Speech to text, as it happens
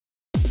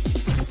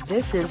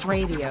This is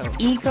Radio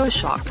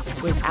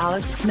Ecoshock with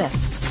Alex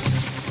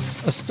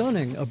Smith. A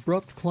stunning,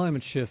 abrupt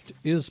climate shift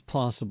is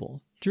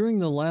possible. During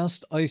the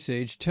last ice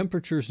age,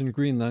 temperatures in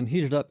Greenland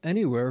heated up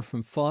anywhere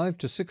from 5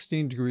 to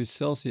 16 degrees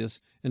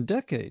Celsius in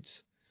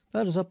decades.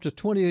 That is up to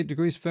 28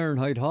 degrees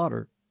Fahrenheit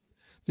hotter.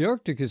 The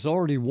Arctic is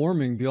already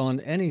warming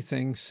beyond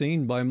anything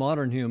seen by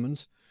modern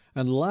humans,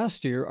 and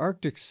last year,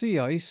 Arctic sea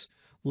ice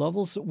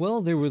levels,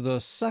 well, they were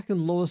the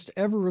second lowest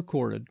ever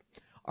recorded.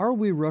 Are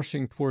we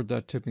rushing toward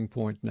that tipping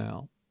point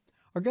now?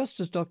 Our guest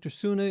is Dr.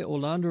 Sune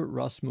Olander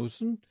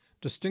Rasmussen,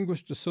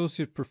 Distinguished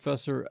Associate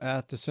Professor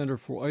at the Center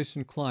for Ice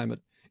and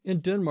Climate in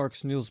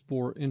Denmark's Niels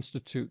Bohr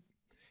Institute.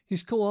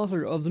 He's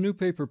co-author of the new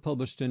paper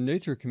published in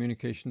Nature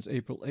Communications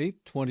April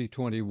 8,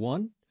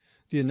 2021,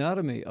 The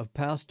Anatomy of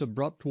Past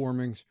Abrupt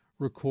Warmings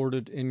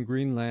Recorded in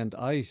Greenland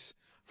Ice.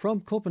 From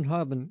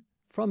Copenhagen,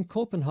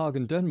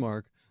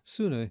 Denmark,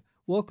 Sune,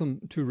 welcome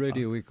to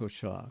Radio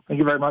Ecoshock. Thank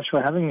you very much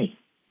for having me.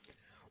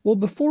 Well,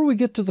 before we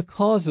get to the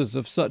causes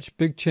of such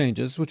big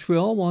changes, which we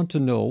all want to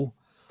know,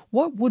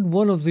 what would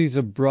one of these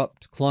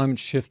abrupt climate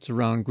shifts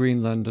around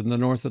Greenland and the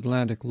North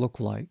Atlantic look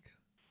like?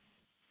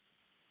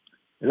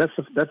 That's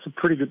a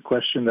pretty good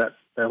question that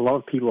a lot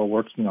of people are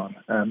working on.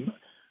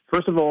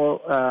 First of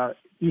all,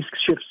 these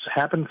shifts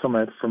happen from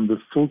the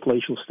full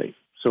glacial state.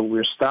 So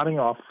we're starting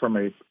off from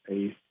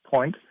a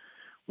point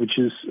which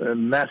is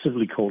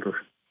massively colder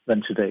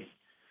than today.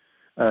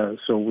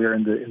 So we're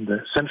in the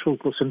central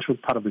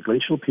part of the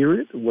glacial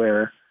period,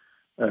 where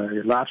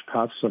large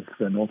parts of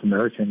North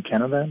America and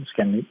Canada and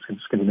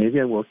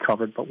Scandinavia were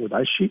covered with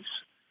ice sheets.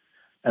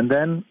 And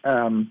then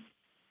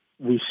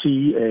we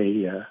see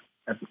an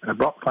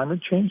abrupt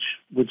climate change,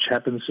 which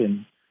happens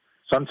in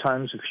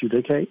sometimes a few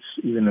decades,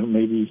 even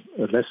maybe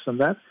less than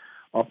that,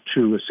 up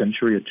to a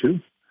century or two,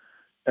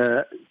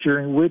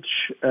 during which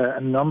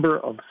a number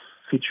of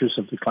features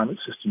of the climate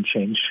system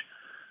change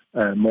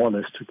more or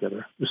less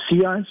together. The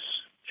sea ice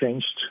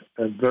changed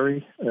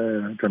very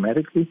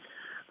dramatically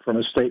from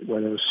a state where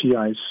there was sea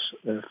ice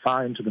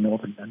far into the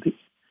North Atlantic.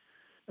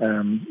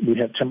 We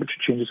had temperature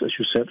changes, as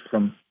you said,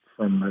 from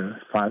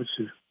 5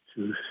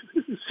 to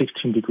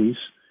 16 degrees.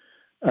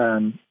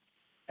 And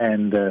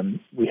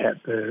we had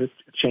a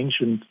change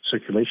in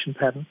circulation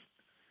pattern,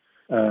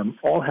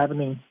 all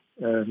happening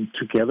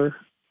together.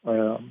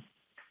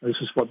 This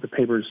is what the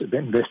paper is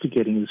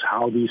investigating, is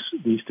how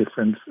these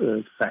different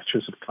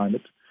factors of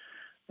climate,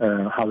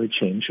 how they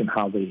change and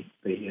how they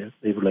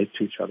relate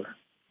to each other.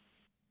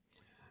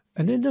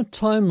 And in a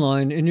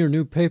timeline in your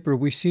new paper,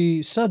 we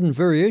see sudden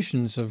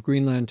variations of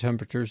Greenland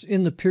temperatures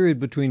in the period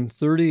between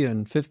 30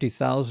 and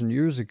 50,000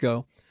 years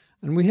ago.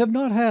 And we have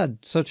not had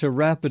such a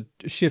rapid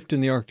shift in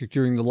the Arctic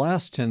during the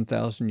last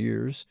 10,000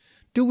 years.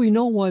 Do we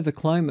know why the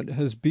climate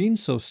has been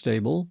so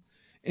stable?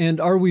 And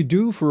are we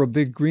due for a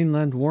big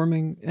Greenland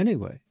warming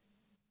anyway?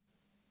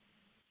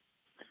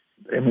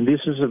 I mean, this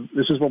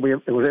is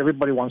what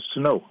everybody wants to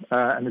know,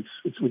 and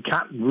we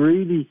can't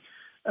really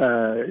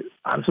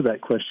answer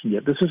that question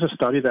yet. This is a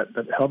study that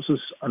helps us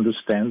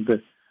understand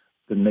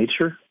the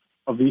nature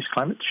of these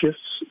climate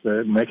shifts,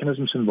 the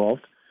mechanisms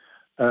involved,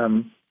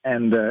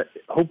 and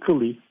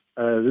hopefully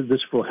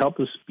this will help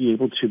us be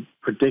able to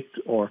predict,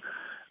 or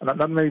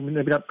maybe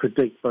not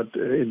predict, but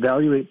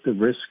evaluate the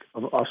risk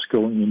of us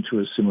going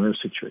into a similar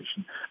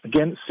situation.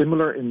 Again,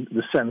 similar in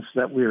the sense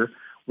that we're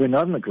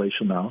not in a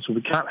glacial now, so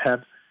we can't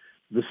have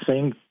the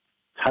same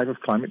type of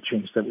climate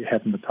change that we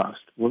had in the past.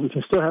 Well, we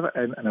can still have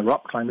an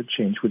abrupt climate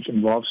change, which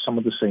involves some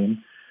of the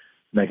same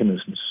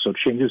mechanisms. So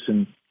changes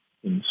in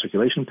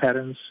circulation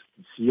patterns,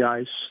 in sea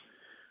ice,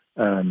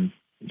 in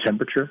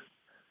temperature.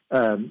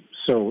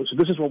 So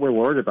this is what we're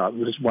worried about.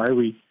 This is why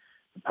we,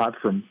 apart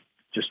from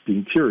just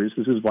being curious,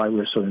 this is why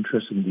we're so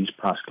interested in these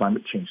past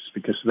climate changes,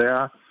 because there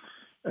are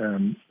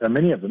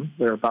many of them.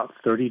 There are about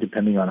 30,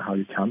 depending on how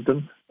you count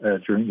them,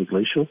 during the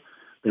glacial.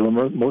 They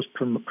were most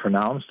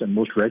pronounced and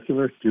most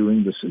regular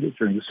during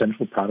the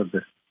central part of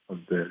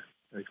the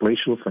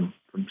glacial from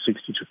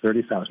 60 to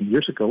 30,000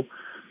 years ago.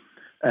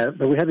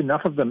 But we have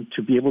enough of them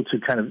to be able to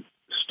kind of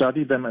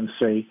study them and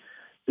say,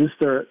 is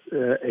there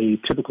a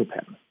typical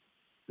pattern?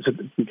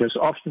 Because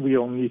often we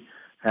only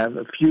have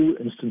a few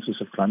instances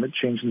of climate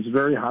change, and it's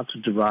very hard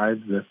to derive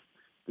the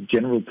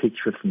general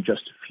picture from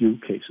just a few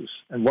cases.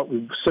 And what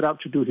we set out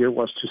to do here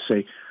was to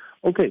say,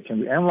 okay, can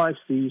we analyze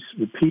these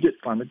repeated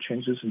climate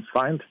changes and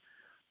find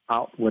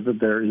out whether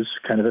there is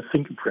kind of a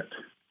fingerprint,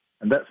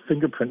 and that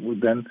fingerprint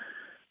would then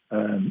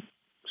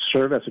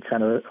serve as a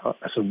kind of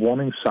as a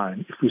warning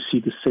sign if we see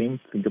the same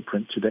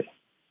fingerprint today.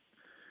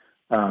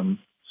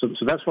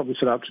 So that's what we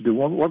set out to do.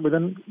 What we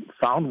then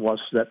found was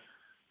that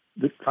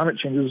the climate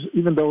changes,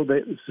 even though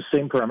it's the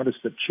same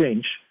parameters that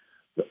change,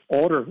 the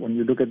order, when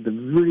you look at the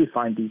really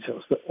fine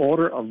details, the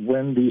order of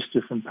when these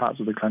different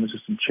parts of the climate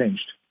system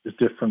changed is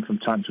different from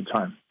time to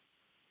time.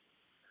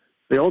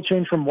 They all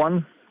change from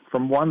one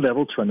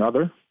level to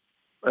another,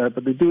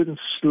 but they do it in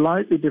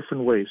slightly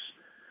different ways.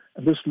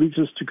 And this leads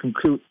us to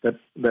conclude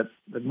that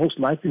most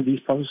likely these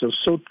processes are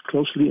so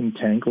closely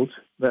entangled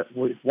that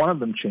if one of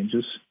them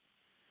changes,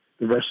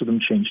 the rest of them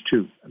change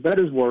too. And that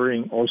is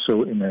worrying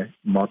also in a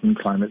modern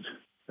climate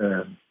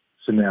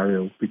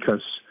scenario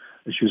because,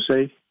 as you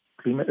say,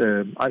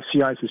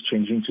 sea ice is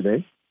changing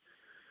today.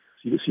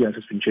 Sea ice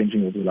has been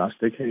changing over the last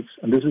decades,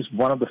 and this is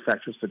one of the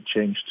factors that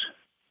changed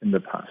in the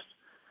past.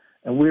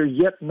 And we're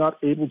yet not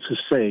able to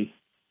say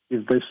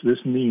if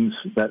this means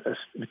that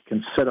it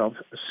can set up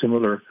a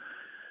similar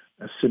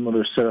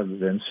set of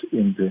events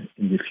in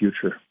the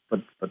future.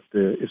 But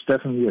it's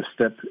definitely a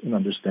step in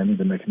understanding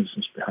the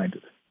mechanisms behind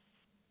it.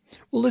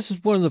 Well, this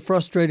is one of the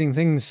frustrating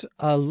things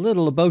a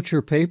little about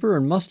your paper,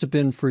 and must have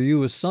been for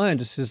you as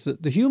scientists, is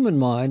that the human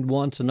mind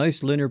wants a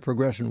nice linear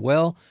progression.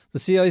 Well, the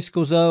sea ice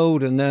goes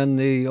out, and then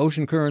the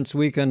ocean currents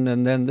weaken,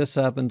 and then this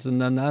happens, and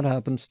then that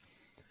happens.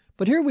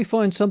 But here we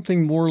find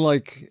something more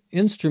like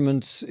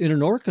instruments in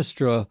an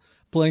orchestra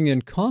playing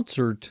in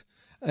concert,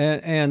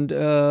 and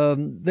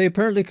they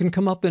apparently can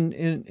come up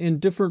in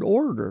different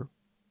order.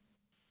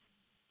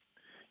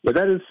 Yeah,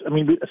 that is, I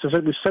mean, as I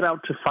said, we set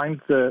out to find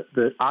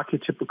the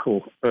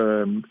archetypical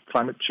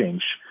climate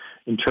change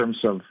in terms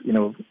of,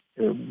 we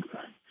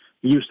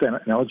use the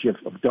analogy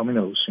of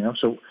dominoes,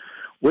 so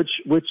which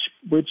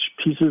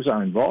pieces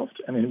are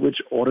involved and in which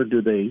order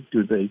do they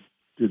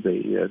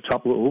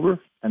topple over,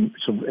 and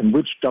so and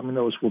which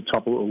dominoes will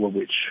topple over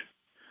which.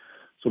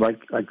 So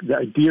like the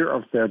idea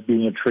of there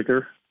being a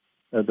trigger,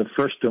 the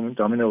first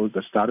domino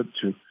that started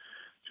to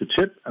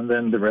tip, and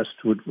then the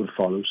rest would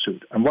follow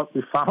suit. And what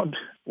we found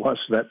was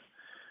that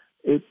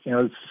it's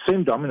the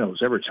same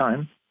dominoes every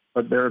time,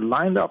 but they're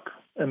lined up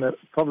in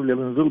probably in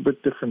a little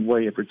bit different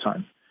way every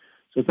time.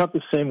 So it's not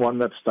the same one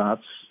that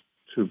starts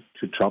to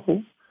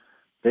topple.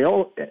 They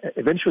all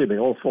eventually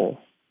fall,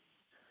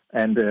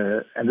 and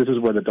this is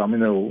where the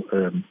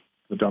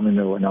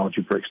domino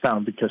analogy breaks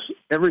down, because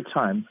every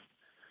time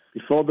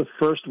before the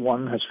first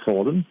one has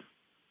fallen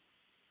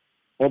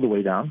all the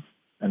way down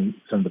and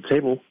it's on the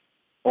table,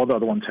 all the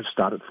other ones have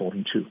started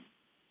falling too.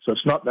 So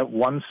it's not that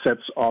one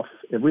sets off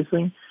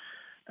everything,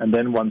 and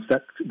then once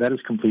that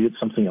is completed,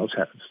 something else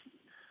happens.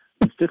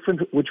 It's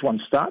different which one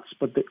starts,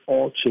 but they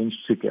all change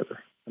together.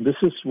 And this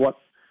is what,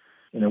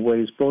 in a way,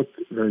 is both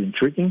very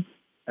intriguing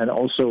and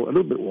also a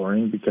little bit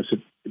worrying, because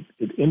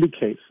it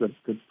indicates that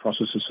the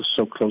processes are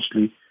so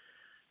closely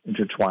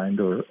intertwined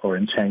or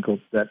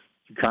entangled that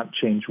you can't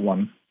change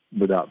one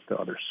without the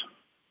others.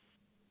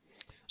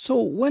 So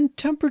when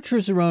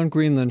temperatures around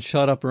Greenland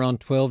shot up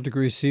around 12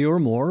 degrees C or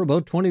more,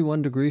 about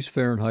 21 degrees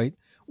Fahrenheit,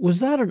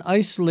 was that an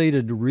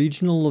isolated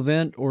regional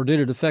event, or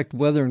did it affect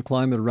weather and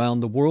climate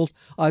around the world?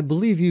 I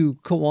believe you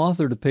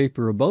co-authored a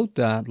paper about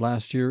that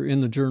last year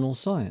in the journal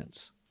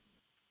Science.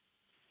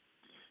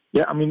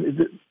 Yeah, I mean,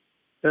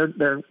 there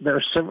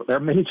are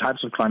many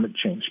types of climate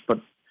change,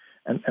 but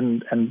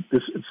and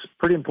this, it's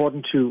pretty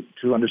important to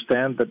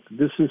understand that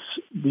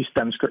these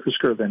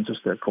Dansker events, as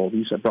they're called,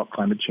 these abrupt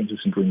climate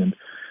changes in Greenland,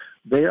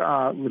 they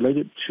are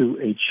related to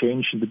a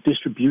change in the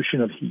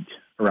distribution of heat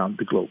around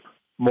the globe,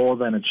 more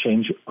than a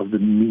change of the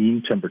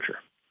mean temperature.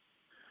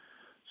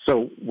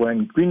 So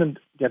when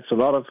Greenland gets a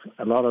lot of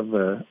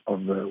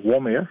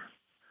warm air,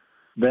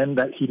 then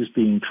that heat is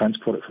being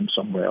transported from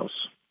somewhere else.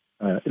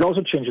 It also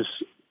changes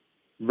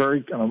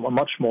on a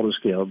much smaller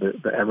scale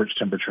the average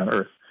temperature on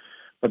Earth,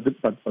 but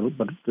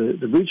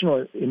the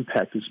regional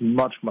impact is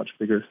much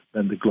bigger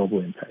than the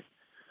global impact.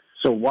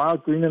 So when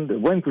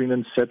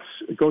Greenland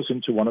goes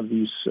into one of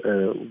these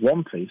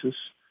warm phases,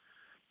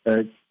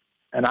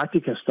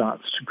 Antarctica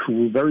starts to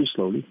cool very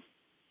slowly,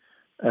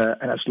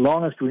 and as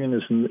long as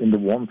Greenland is in the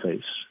warm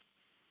phase,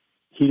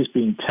 heat is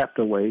being tapped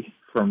away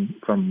from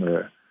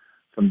the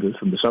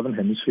southern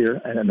hemisphere,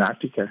 and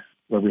Antarctica,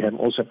 where we have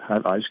also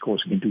had ice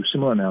cores and can do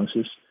similar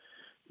analysis,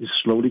 is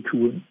slowly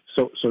cooling.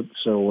 So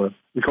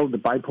we call it the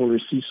bipolar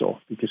seesaw,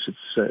 because it's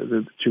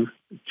the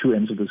two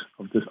ends of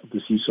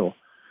the seesaw.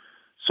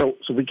 So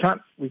we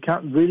can't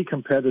really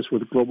compare this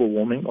with global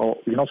warming, or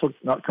we can also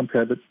not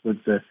compare it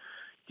with the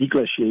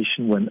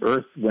deglaciation when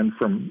Earth went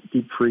from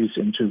deep freeze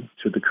into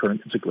the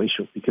current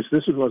interglacial, because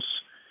this was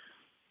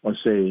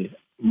a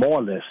more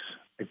or less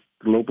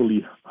a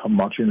globally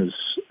homogeneous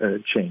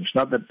change.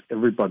 Not that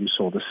everybody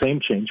saw the same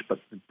change, but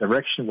the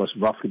direction was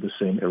roughly the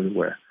same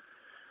everywhere.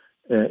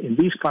 In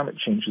these climate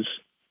changes,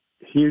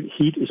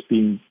 heat is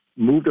being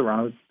moved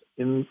around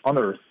on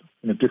Earth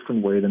in a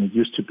different way than it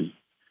used to be.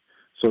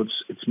 So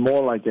it's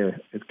more like a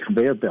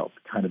conveyor belt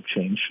kind of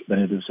change than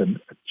it is a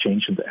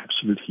change in the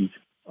absolute heat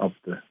of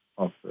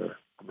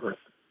Earth.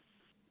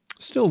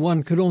 Still,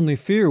 one could only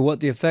fear what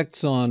the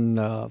effects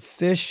on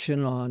fish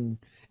and on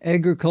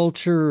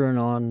agriculture and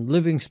on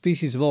living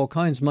species of all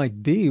kinds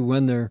might be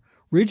when their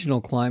regional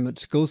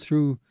climates go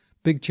through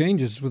big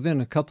changes within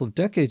a couple of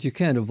decades. You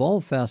can't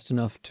evolve fast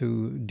enough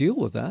to deal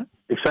with that.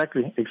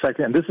 Exactly.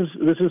 And this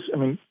is. I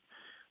mean,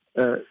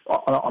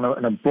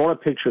 on a broader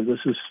picture, this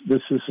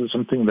is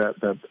something that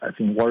I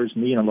think worries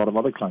me and a lot of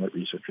other climate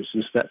researchers,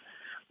 is that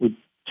we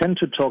tend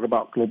to talk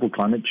about global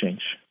climate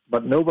change,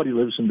 but nobody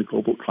lives in the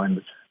global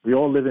climate. We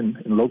all live in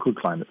local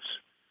climates.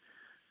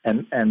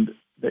 And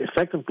the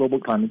effect of global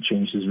climate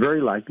change is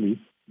very likely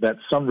that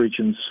some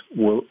regions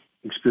will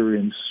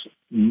experience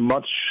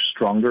much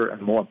stronger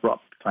and more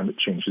abrupt climate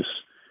changes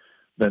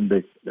than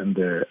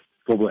the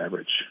global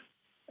average.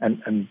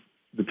 And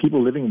the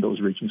people living in those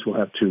regions will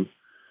have to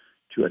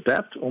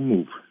adapt or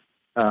move.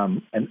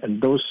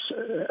 And those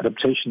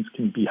adaptations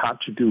can be hard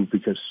to do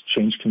because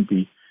change can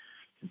be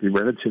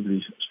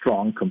relatively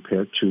strong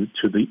compared to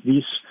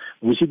these.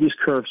 We see these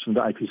curves from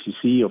the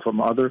IPCC or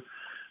from other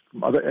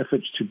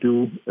efforts to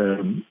do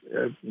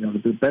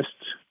the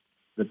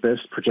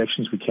best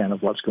projections we can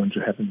of what's going to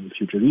happen in the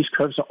future. These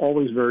curves are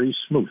always very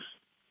smooth,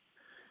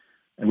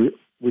 and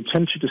we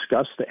tend to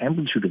discuss the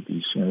amplitude of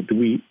these. Do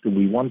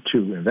we want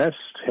to invest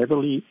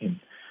heavily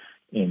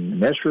in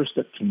measures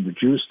that can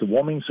reduce the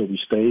warming so we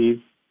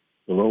stay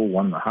below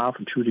 1.5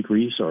 or 2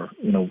 degrees, or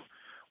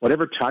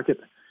whatever target?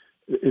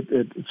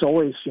 It's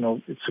always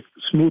it's a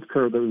smooth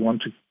curve that we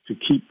want to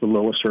keep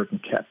below a certain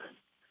cap.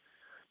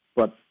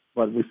 But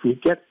if we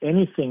get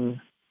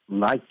anything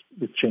like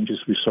the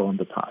changes we saw in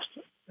the past,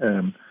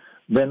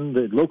 then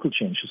the local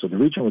changes or the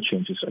regional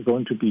changes are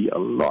going to be a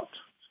lot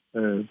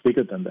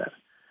bigger than that.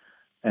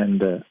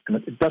 And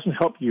it doesn't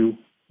help you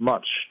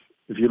much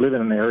if you live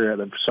in an area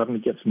that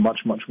suddenly gets much,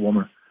 much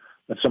warmer,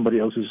 that somebody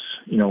else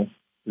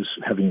is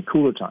having a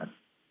cooler time.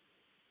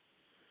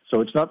 So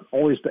it's not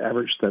always the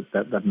average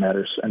that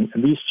matters. And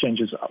these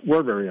changes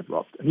were very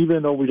abrupt. And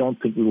even though we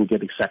don't think we will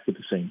get exactly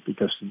the same,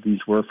 because these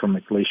were from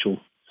a glacial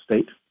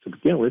state to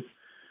begin with,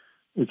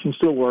 we can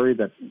still worry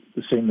that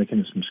the same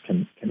mechanisms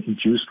can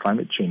induce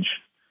climate change,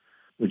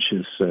 which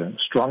is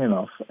strong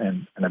enough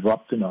and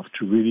abrupt enough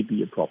to really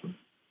be a problem.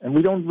 And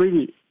we don't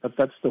really,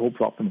 that's the whole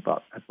problem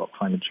about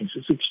climate change.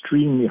 It's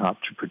extremely hard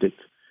to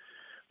predict.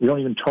 We don't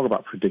even talk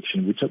about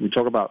prediction. We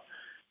talk about,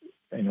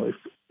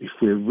 if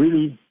we're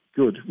really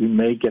good, we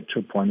may get to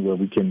a point where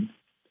we can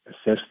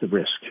assess the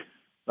risk.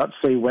 Not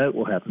say when it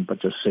will happen,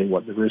 but just say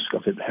what the risk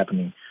of it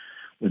happening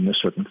within a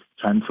certain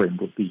time frame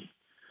would be.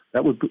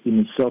 That would in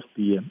itself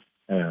be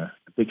a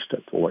big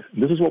step forward.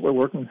 And this is what we're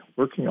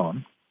working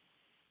on.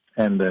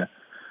 And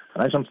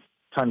I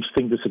sometimes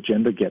think this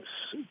agenda gets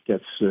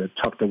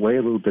tucked away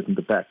a little bit in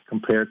the back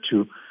compared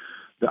to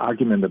the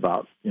argument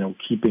about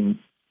keeping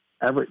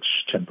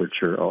average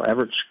temperature or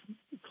average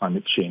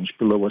climate change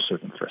below a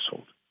certain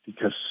threshold,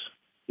 because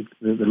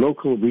the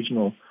local,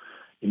 regional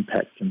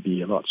impact can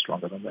be a lot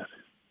stronger than that.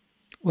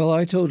 Well,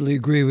 I totally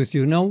agree with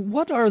you. Now,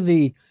 what are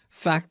the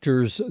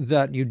factors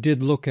that you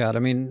did look at? I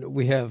mean,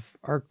 we have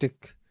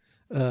Arctic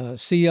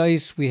sea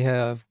ice, we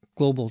have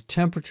global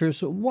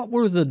temperatures. What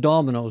were the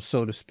dominoes,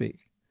 so to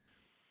speak?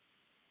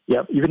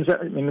 Yeah, you can say.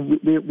 I mean,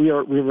 we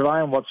rely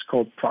on what's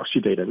called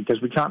proxy data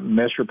because we can't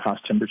measure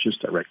past temperatures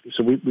directly.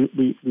 So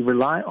we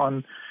rely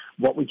on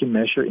what we can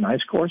measure in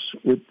ice cores,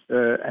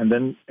 and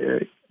then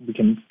we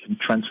can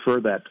transfer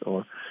that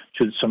or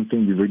to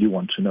something we really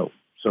want to know.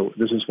 So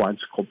this is why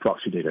it's called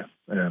proxy data.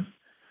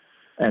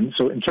 And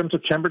so in terms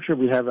of temperature,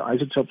 we have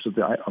isotopes of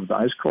the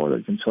ice core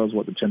that can tell us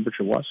what the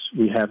temperature was.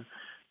 We have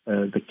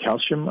the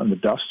calcium and the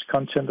dust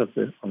content of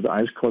the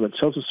ice core that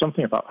tells us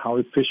something about how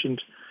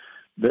efficient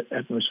the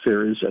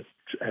atmosphere is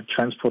at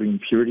transporting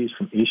impurities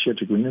from Asia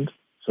to Greenland.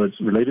 So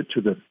it's related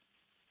to the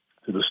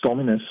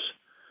storminess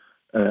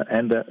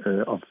and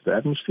of the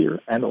atmosphere,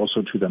 and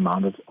also to the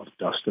amount of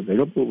dust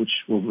available,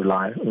 which will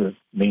rely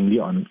mainly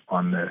on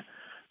the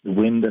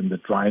wind and the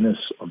dryness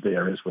of the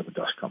areas where the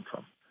dust comes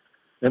from.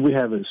 Then we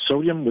have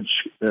sodium,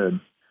 which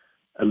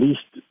at least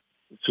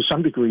to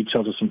some degree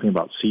tells us something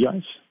about sea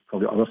ice,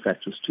 probably other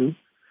factors too.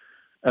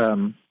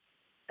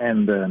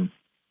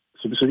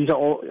 So these are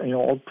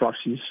all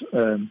proxies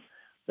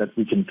that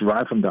we can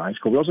derive from the ice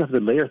core. We also have the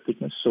layer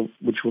thickness,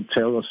 which will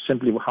tell us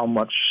simply how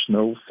much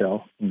snow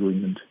fell in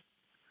Greenland.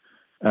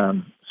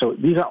 So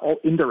these are all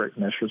indirect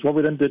measures. What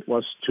we then did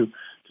was to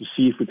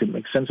see if we could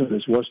make sense of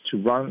this, was to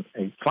run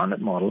a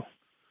climate model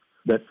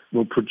that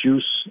will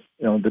produce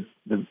the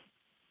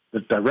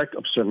direct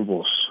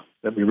observables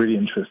that we're really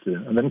interested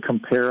in, and then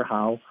compare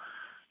how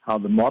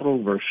the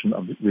model version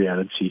of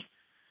reality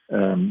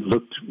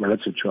looked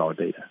relative to our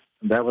data.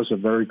 And that was a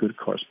very good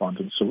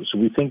correspondence. So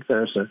we think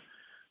there's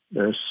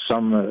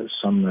some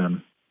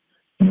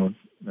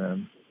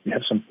we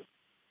have some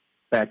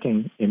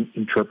backing in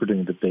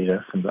interpreting the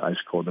data from the ice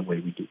core the way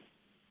we do.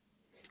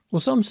 Well,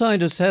 some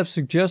scientists have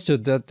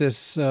suggested that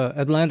this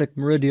Atlantic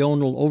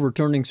Meridional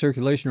Overturning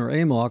Circulation, or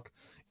AMOC,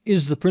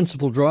 is the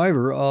principal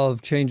driver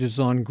of changes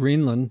on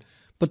Greenland.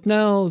 But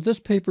now this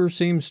paper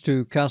seems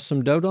to cast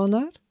some doubt on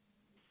that?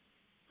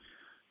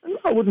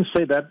 I wouldn't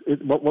say that.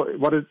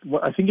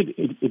 I think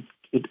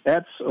it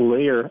adds a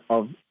layer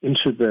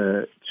into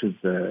the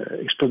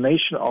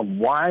explanation of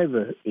why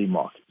the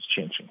AMOC is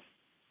changing.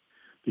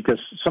 Because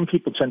some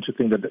people tend to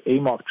think that the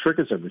AMOC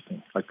triggers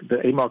everything. Like the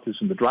AMOC is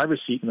in the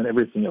driver's seat and then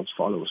everything else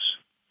follows.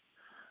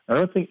 I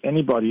don't think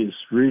anybody is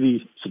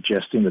really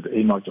suggesting that the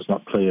AMOC does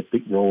not play a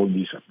big role in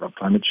these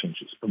climate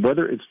changes. But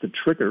whether it's the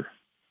trigger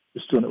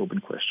is still an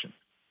open question.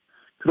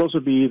 It could also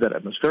be that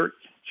atmospheric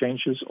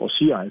changes or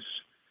sea ice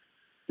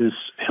is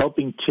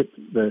helping tip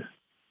the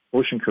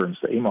ocean currents,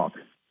 the AMOC,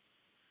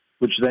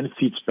 which then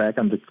feeds back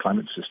on the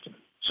climate system.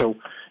 So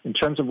in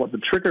terms of what the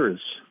trigger is,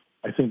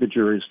 I think the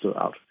jury is still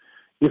out.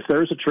 if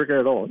there is a trigger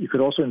at all, you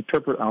could also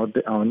interpret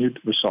our new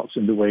results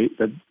in the way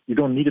that you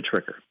don't need a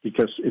trigger,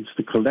 because it's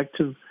the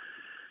collective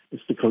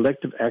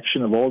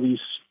action of all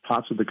these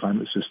parts of the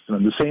climate system,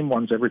 and the same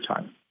ones every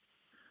time,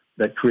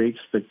 that creates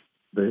the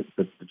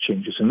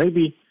changes. And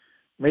maybe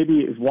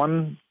if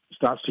one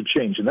starts to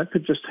change, and that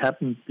could just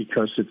happen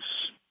because of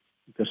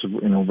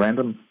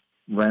random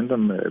when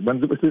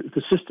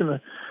the system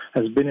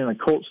has been in a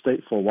cold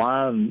state for a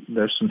while, and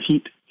there's some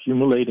heat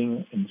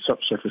accumulating in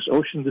subsurface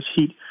ocean. This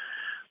heat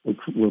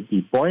will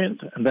be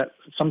buoyant, and that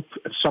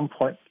at some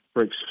point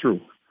breaks through,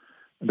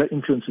 and that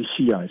influences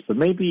sea ice. But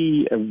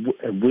maybe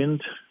a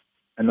wind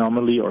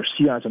anomaly or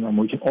sea ice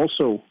anomaly can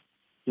also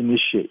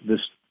initiate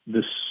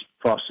this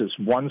process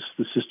once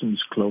the system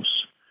is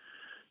close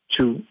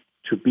to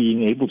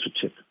being able to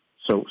tip.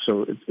 So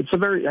it's a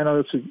very, I know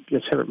it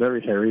gets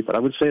very hairy, but I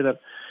would say that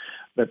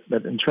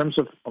in terms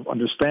of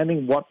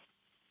understanding what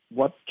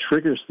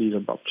triggers these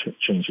abrupt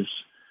changes,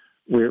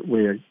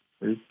 we're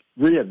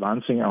really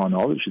advancing our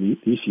knowledge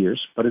these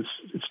years, but it's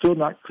still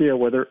not clear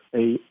whether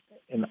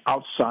an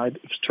outside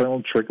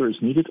external trigger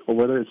is needed, or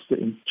whether it's the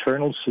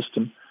internal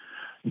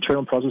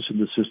process in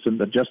the system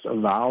that just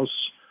allows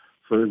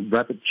for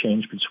rapid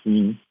change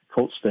between a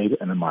cold state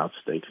and a mild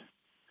state,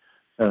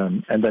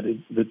 and that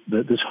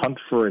this hunt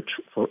for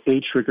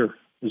a trigger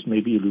is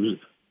maybe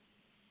elusive.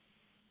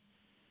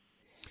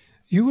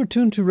 You were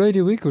tuned to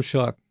Radio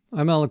Ecoshock.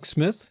 I'm Alex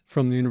Smith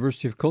from the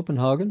University of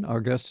Copenhagen. Our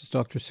guest is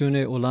Dr.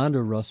 Sune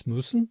Olander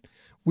Rasmussen.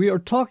 We are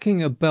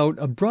talking about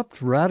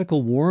abrupt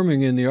radical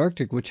warming in the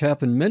Arctic, which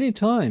happened many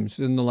times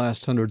in the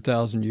last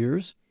 100,000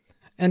 years.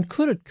 And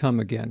could it come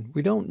again?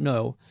 We don't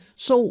know.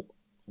 So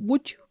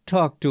would you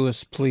talk to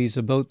us, please,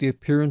 about the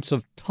appearance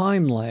of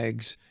time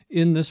lags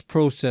in this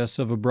process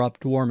of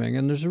abrupt warming?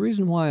 And there's a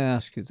reason why I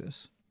ask you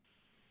this.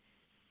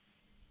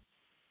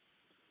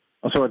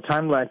 So a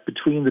time lag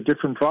between the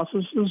different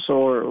processes,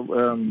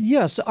 or?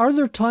 Yes. Are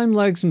there time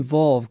lags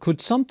involved?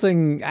 Could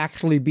something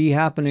actually be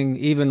happening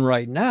even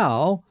right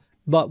now,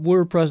 but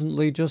we're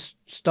presently just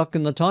stuck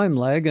in the time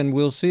lag and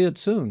we'll see it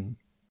soon?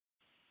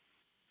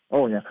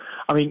 Oh, yeah.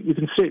 I mean, you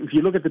can see, if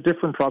you look at the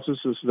different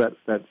processes that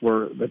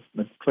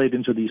played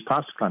into these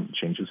past climate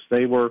changes,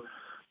 they were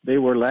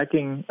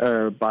lagging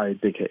by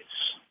decades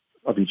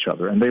of each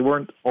other, and they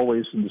weren't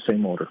always in the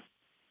same order.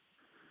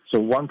 So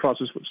one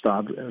process would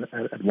start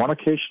at one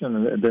occasion,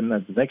 and then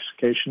at the next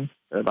occasion,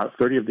 about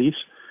 30 of these,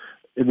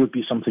 it would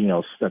be something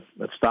else that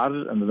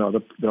started, and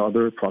the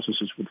other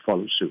processes would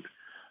follow suit.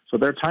 So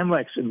there are time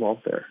lags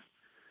involved there.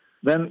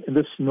 Then in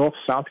this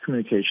north-south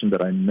communication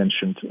that I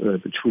mentioned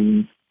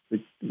between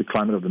the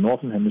climate of the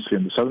northern hemisphere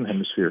and the southern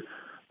hemisphere,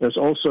 there's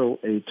also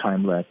a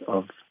time lag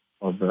of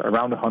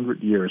around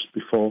 100 years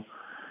before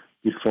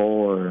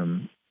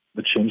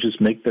the changes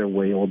make their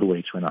way all the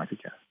way to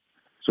Antarctica.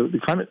 So the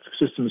climate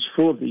system is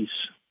full of these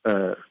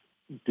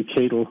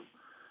decadal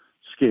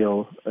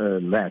scale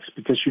lags,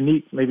 because you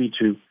need maybe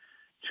to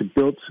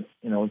build,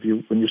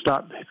 when you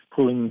start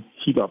pulling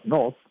heat up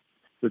north,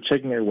 you're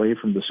taking it away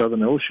from the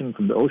southern ocean,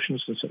 from the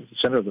oceans, the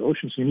center of the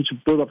oceans. You need to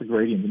build up a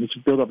gradient. You need to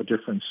build up a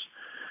difference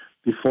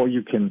before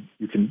this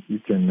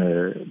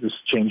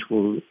change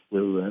will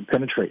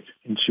penetrate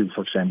into,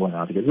 for example,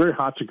 Antarctica. It's very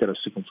hard to get a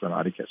signal to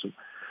Antarctica. So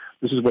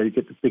this is where you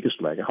get the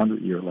biggest lag,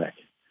 100-year lag,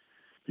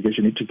 because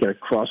you need to get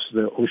across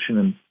the ocean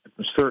and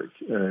atmospheric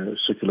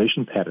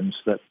circulation patterns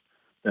that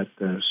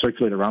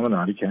circulate around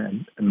Antarctica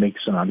and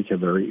makes Antarctica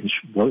very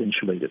well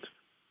insulated.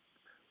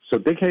 So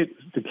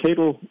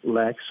decadal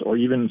lags or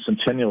even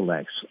centennial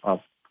lags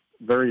are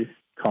very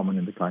common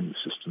in the climate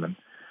system,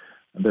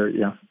 and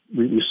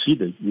we see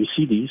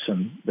these,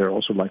 and they're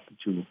also likely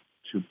to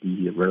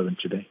be relevant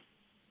today.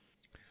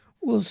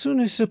 Well,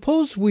 Sune,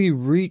 suppose we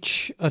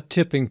reach a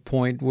tipping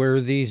point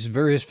where these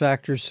various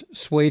factors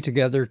sway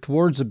together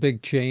towards a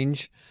big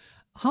change.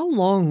 How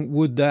long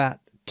would that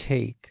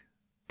take?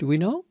 Do we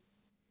know?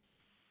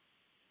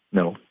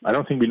 No, I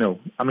don't think we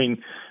know. I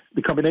mean,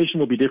 the combination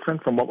will be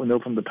different from what we know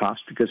from the past,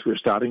 because we're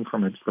starting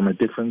from a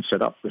different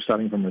setup. We're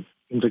starting from an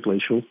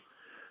interglacial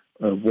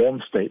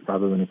warm state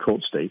rather than a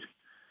cold state.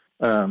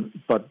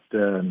 But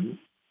the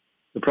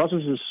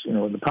processes, in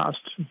the past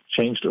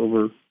changed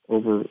over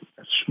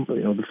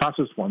the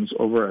fastest ones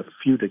over a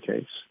few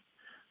decades,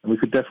 and we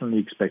could definitely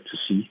expect to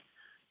see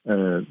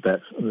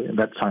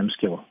that time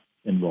scale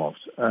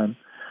involved.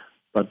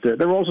 But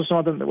there were also some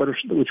of them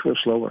which were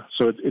slower.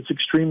 So it's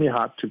extremely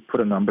hard to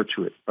put a number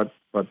to it. But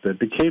the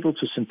decadal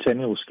to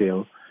centennial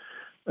scale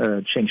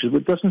changes.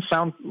 It doesn't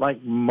sound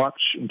like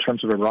much in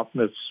terms of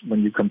abruptness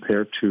when you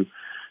compare to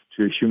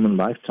a human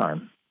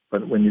lifetime.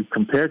 But when you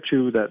compare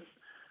to the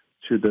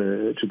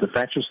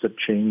factors that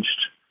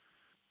changed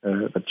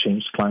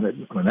climate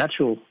in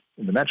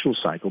the natural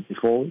cycle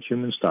before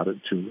humans started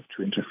to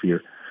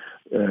interfere,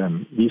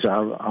 these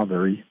are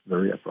very,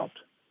 very abrupt.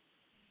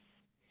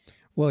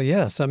 Well,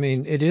 yes. I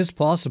mean, it is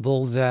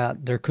possible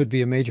that there could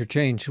be a major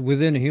change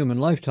within a human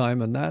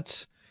lifetime, and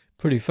that's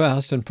pretty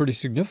fast and pretty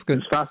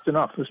significant. It's fast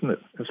enough, isn't it?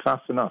 It's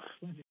fast enough.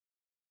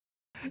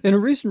 In a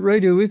recent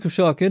Radio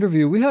Ecoshock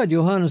interview, we had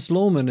Johannes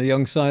Lohmann, a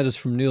young scientist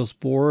from Niels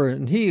Bohr,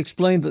 and he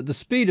explained that the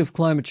speed of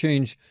climate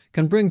change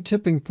can bring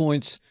tipping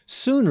points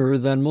sooner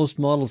than most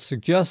models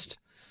suggest.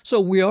 So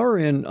we are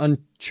in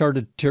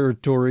uncharted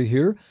territory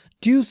here.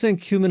 Do you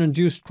think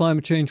human-induced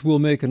climate change will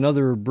make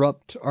another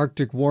abrupt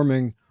Arctic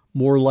warming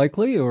more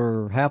likely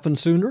or happen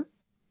sooner?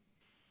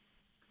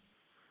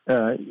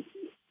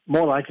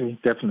 More likely,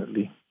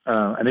 definitely.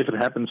 And if it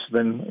happens,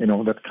 then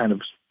that kind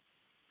of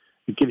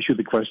it gives you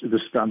the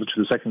answer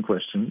to the second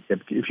question. If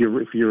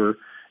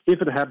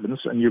it happens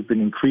and you've been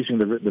increasing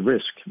the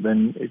risk,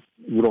 then it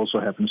would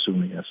also happen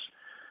sooner. Yes.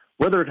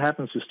 Whether it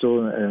happens is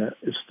still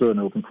an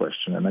open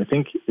question. And I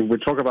think if we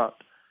talk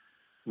about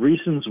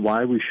reasons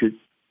why we should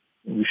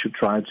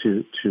try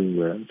to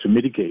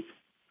mitigate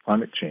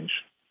climate change,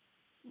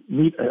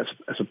 me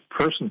as a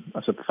person,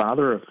 as a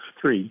father of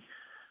three,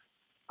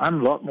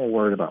 I'm a lot more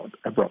worried about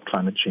abrupt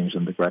climate change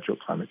than the gradual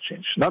climate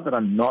change. Not that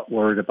I'm not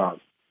worried about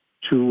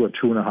 2 or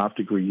 2.5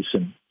 degrees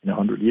in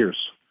 100 years,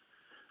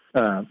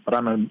 but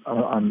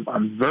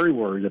I'm very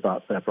worried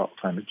about the abrupt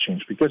climate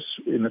change because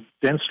in a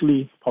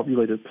densely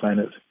populated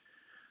planet,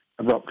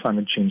 abrupt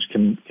climate change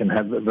can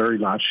have a very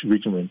large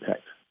regional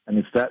impact, and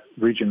if that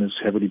region is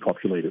heavily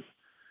populated,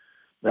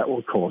 that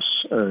will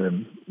cause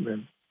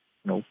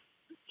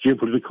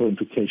geopolitical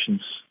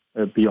implications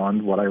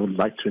beyond what I would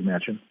like to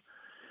imagine.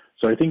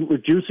 So I think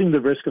reducing the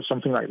risk of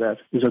something like that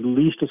is at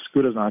least as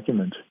good an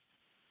argument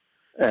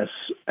as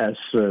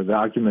the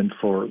argument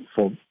for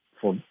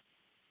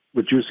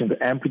reducing the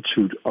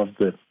amplitude of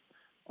the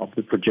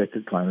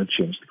projected climate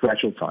change, the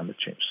gradual climate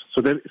change.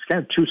 So it's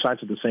kind of two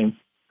sides of the same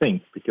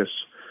thing, because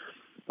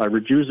by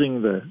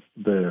reducing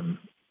the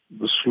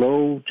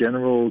slow,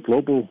 general,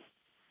 global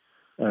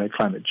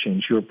climate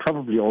change, you're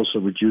probably also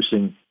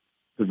reducing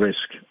the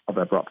risk of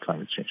abrupt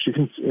climate change. You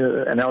can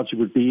analogy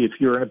would be if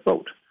you're in a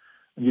boat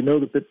and you know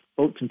the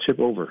boat can tip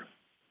over.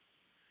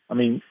 I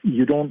mean,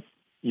 you're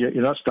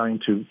not starting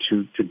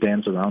to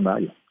dance around, are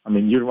you? I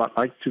mean, you would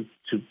like to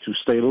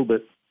stay a little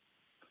bit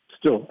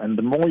still. And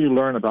the more you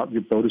learn about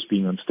your boat as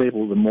being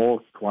unstable, the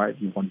more quiet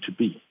you want to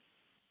be.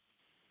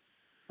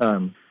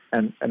 And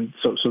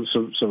so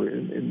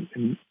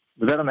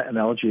with that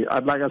analogy,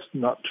 I'd like us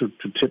not to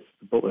tip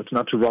the boat,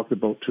 not to rock the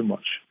boat too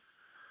much.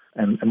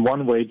 And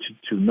one way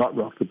to not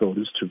rock the boat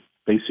is to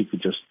basically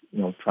just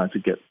try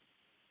to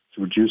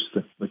reduce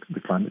the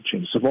climate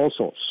changes of all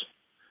sorts.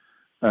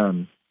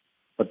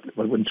 But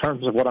in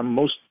terms of what I'm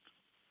most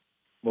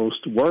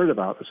worried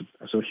about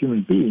as a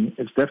human being,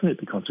 it's definitely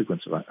the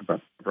consequence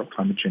about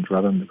climate change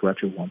rather than the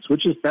gradual ones,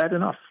 which is bad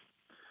enough.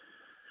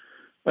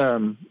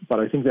 But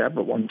I think the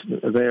abrupt ones,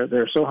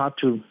 they're so hard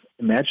to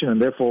imagine,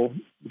 and therefore,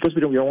 because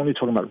we're only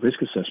talking about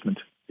risk assessment,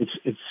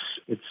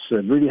 it's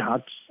really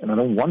hard, and I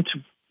don't want to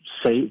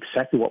say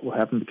exactly what will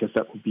happen because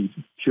that would be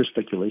pure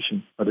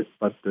speculation. But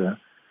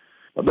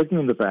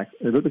looking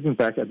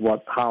back at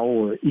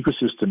how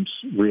ecosystems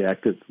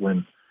reacted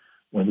when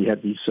we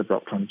had these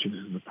abrupt climate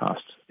changes in the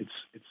past, it's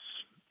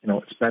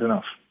bad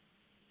enough.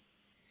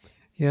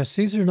 Yes,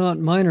 these are not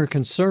minor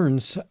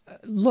concerns.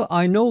 Look,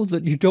 I know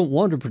that you don't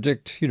want to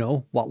predict,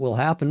 what will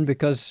happen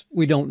because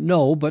we don't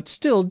know, but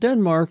still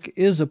Denmark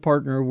is a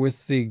partner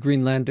with the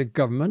Greenlandic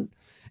government,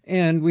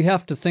 and we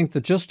have to think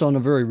that just on a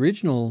very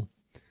regional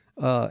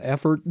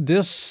effort,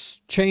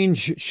 this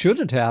change, should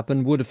it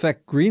happen, would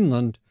affect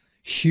Greenland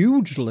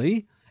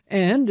hugely,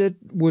 and it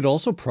would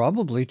also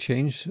probably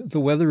change the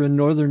weather in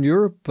Northern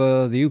Europe,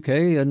 the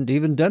UK, and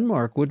even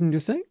Denmark, wouldn't you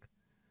think?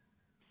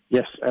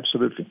 Yes,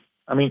 absolutely.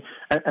 I mean,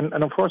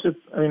 and of course, is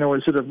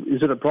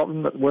it a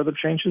problem that weather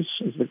changes?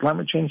 Is the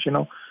climate change?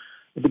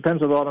 It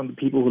depends a lot on the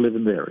people who live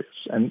in the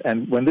areas.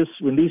 And when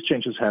these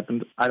changes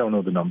happened, I don't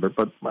know the number,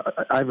 but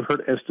I've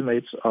heard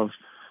estimates of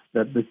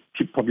that the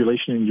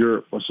population in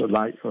Europe was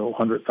like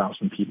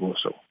 100,000 people or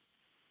so.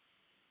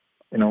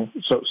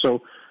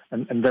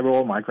 And they were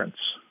all migrants.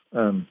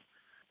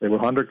 They were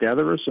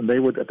hunter-gatherers, and they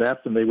would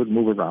adapt and they would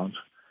move around.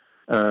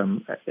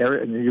 And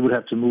you would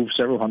have to move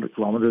several hundred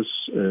kilometers,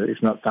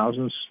 if not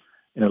thousands,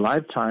 in a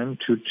lifetime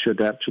to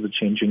adapt to the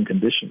changing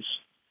conditions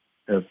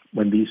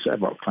when these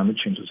abrupt climate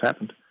changes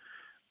happened.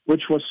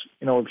 Which was,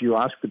 if you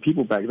ask the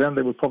people back then,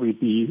 they would probably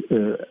be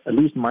at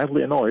least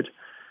mildly annoyed,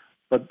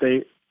 but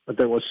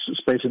there was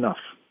space enough,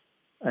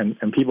 and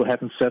people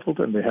hadn't settled,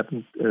 and they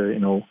hadn't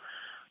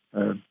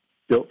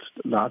built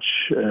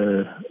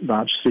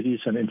large cities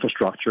and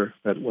infrastructure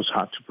that was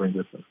hard to bring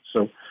with them.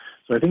 So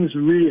I think it's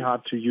really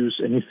hard to use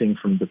anything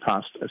from the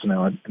past as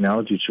an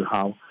analogy to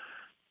how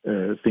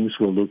things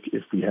will look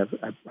if we have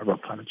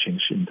abrupt climate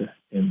change in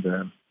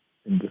the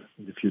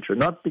future.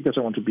 Not because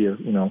I want to be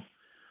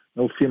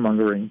no fear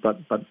mongering, but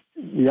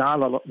we are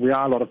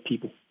a lot of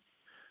people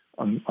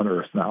on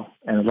Earth now,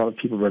 and a lot of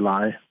people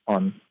rely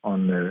on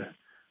their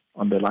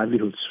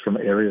livelihoods from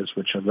areas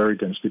which are very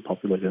densely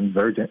populated and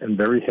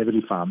very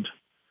heavily farmed,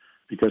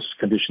 because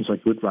conditions are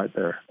good right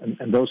there,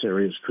 and those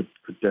areas could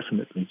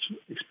definitely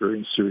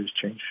experience serious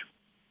change.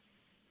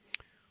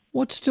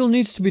 What still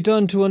needs to be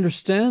done to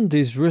understand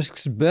these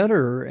risks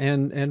better,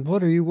 and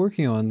what are you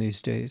working on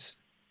these days?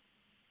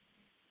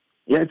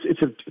 Yeah,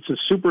 it's a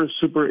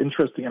super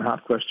interesting and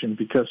hard question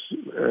because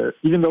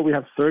even though we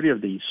have 30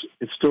 of these,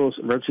 it's still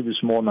a relatively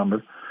small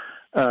number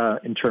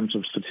in terms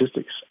of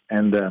statistics,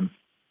 and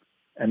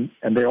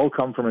they all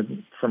come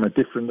from a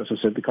different, as I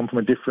said, they come from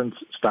a different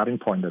starting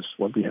point as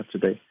what we have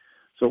today.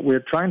 So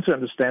we're trying to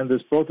understand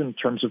this both in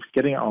terms of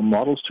getting our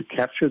models to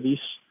capture these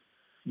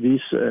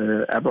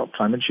abrupt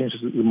climate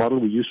changes. The model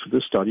we use for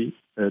this study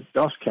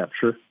does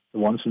capture the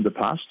ones in the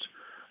past,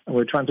 and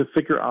we're trying to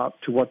figure out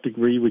to what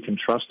degree we can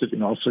trust it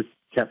in also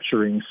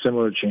capturing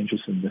similar changes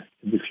in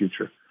the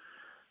future.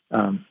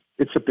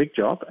 It's a big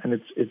job, and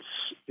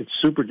it's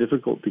super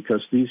difficult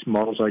because these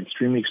models are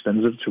extremely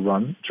expensive to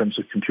run in terms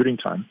of computing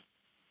time.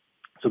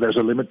 So there's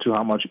a limit to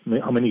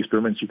how many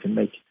experiments you can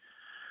make.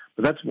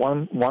 But that's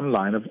one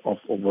line of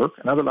work.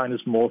 Another line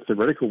is more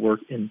theoretical work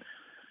in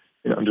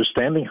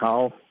understanding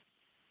how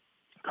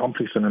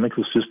complex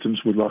dynamical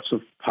systems with lots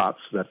of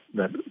parts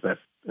that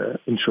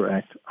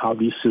interact, how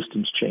these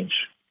systems change.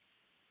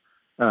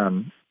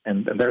 And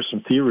there's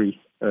some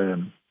theory,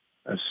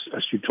 as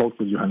you talked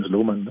with Johannes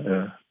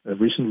Lohmann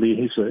recently,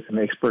 he's an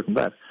expert in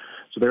that.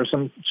 So there are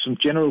some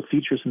general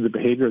features in the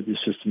behavior of these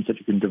systems that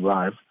you can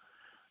derive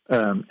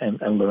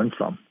and learn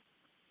from.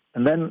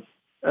 And then,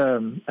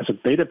 as a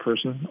data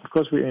person, of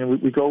course,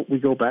 we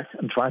go back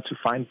and try to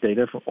find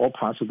data from all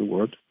parts of the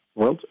world,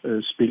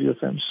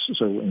 speleothems,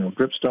 so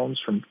dripstones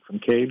from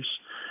caves,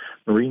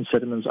 marine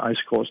sediments,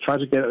 ice cores. Try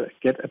to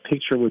get a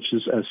picture which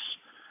is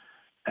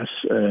as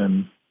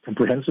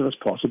comprehensive as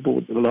possible,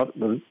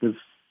 with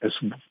as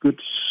good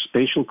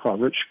spatial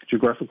coverage,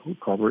 geographical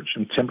coverage,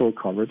 and temporal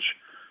coverage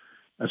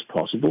as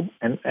possible,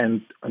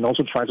 and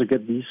also try to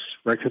get these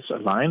records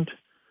aligned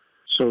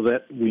so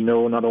that we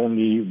know not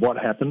only what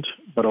happened,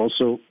 but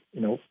also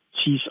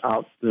tease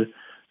out the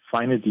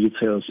finer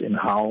details in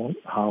how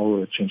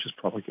change is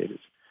propagated.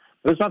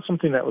 But it's not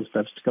something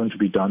that's going to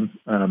be done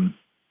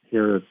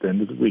here at the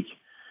end of the week.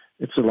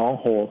 It's a long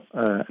haul,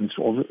 and it's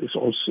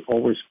also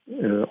always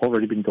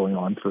already been going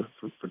on for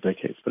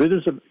decades. But it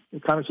is a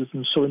climate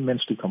system so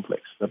immensely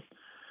complex that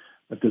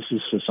this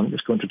is something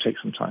that's going to take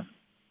some time.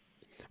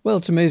 Well,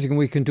 it's amazing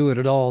we can do it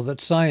at all, that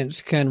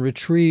science can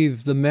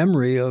retrieve the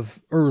memory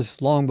of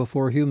Earth long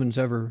before humans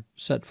ever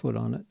set foot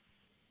on it.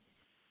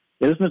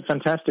 Isn't it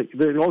fantastic?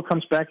 It all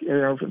comes back,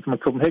 from a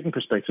Copenhagen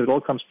perspective, it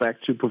all comes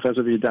back to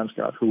Professor V.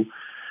 Dansgaard, who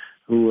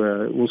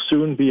will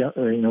soon be,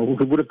 who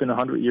would have been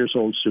 100 years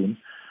old soon,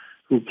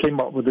 who came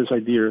up with this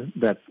idea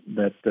that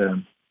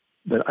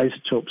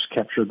isotopes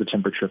capture the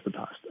temperature of the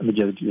past, and that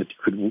you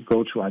could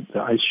go to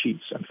the ice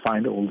sheets and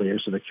find old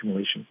layers of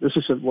accumulation. This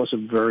was a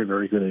very,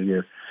 very good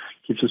idea.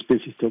 Keeps us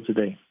busy still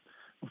today.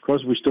 Of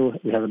course, we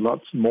have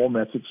lots more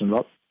methods and a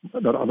lot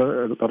of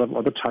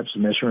other types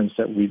of measurements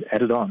that we've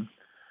added on.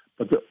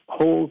 But the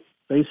whole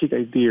basic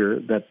idea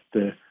that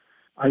the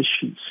ice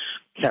sheets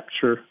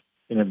capture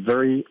in a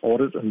very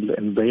ordered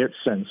and layered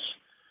sense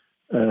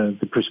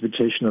the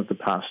precipitation of the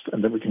past,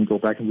 and that we can go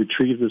back and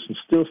retrieve this and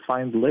still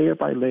find layer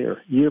by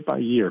layer, year by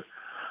year,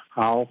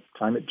 how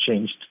climate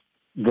changed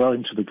well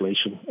into the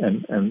glacial.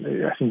 And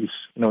I think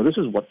this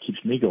is what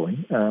keeps me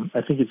going.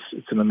 I think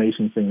it's an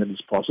amazing thing that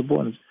is possible,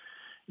 and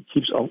it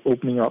keeps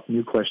opening up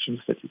new questions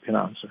that you can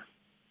answer.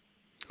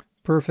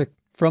 Perfect.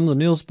 From the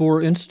Niels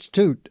Bohr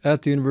Institute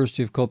at the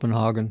University of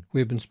Copenhagen,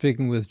 we've been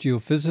speaking with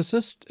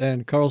geophysicist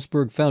and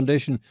Carlsberg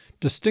Foundation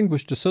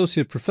Distinguished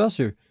Associate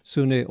Professor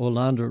Sune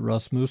Olander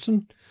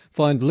Rasmussen.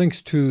 Find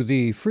links to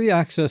the free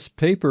access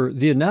paper,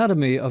 The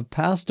Anatomy of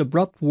Past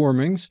Abrupt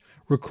Warmings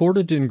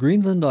Recorded in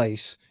Greenland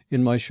Ice,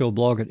 in my show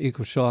blog at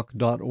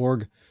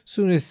ecoshock.org.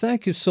 Sune,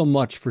 thank you so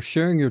much for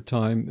sharing your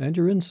time and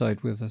your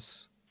insight with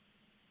us.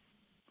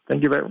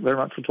 Thank you very, very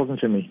much for talking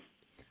to me.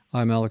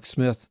 I'm Alex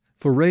Smith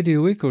for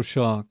Radio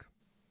Ecoshock.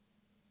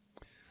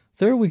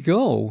 There we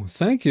go.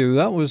 Thank you.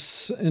 That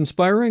was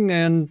inspiring,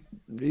 and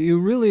you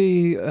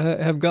really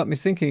have got me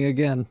thinking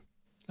again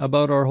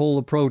about our whole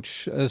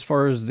approach as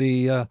far as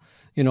the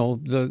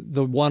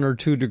 1 or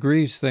 2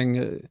 degrees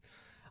thing.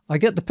 I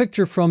get the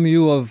picture from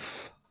you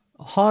of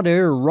hot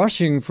air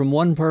rushing from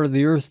one part of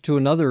the Earth to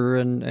another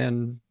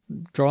and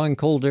drawing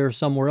cold air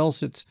somewhere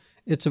else.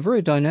 It's a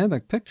very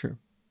dynamic picture.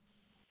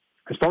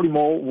 It's probably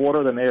more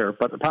water than air,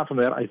 but apart from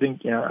that, I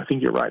think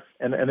you're right,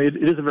 and it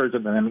is a very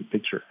dynamic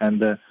picture.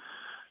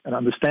 And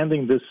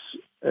understanding this,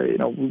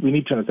 we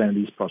need to understand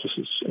these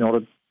processes in order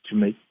to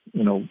make,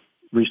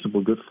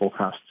 reasonable good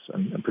forecasts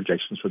and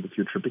projections for the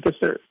future, because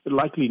they're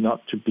likely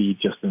not to be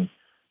just an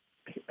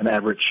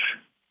average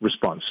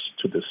response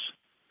to this.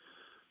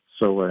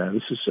 So I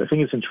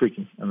think it's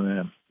intriguing,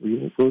 and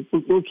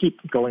we'll keep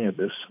going at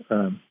this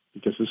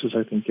because this is,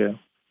 I think,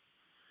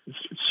 it's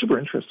super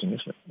interesting,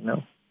 isn't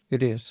it?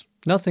 It is.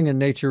 Nothing in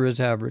nature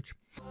is average.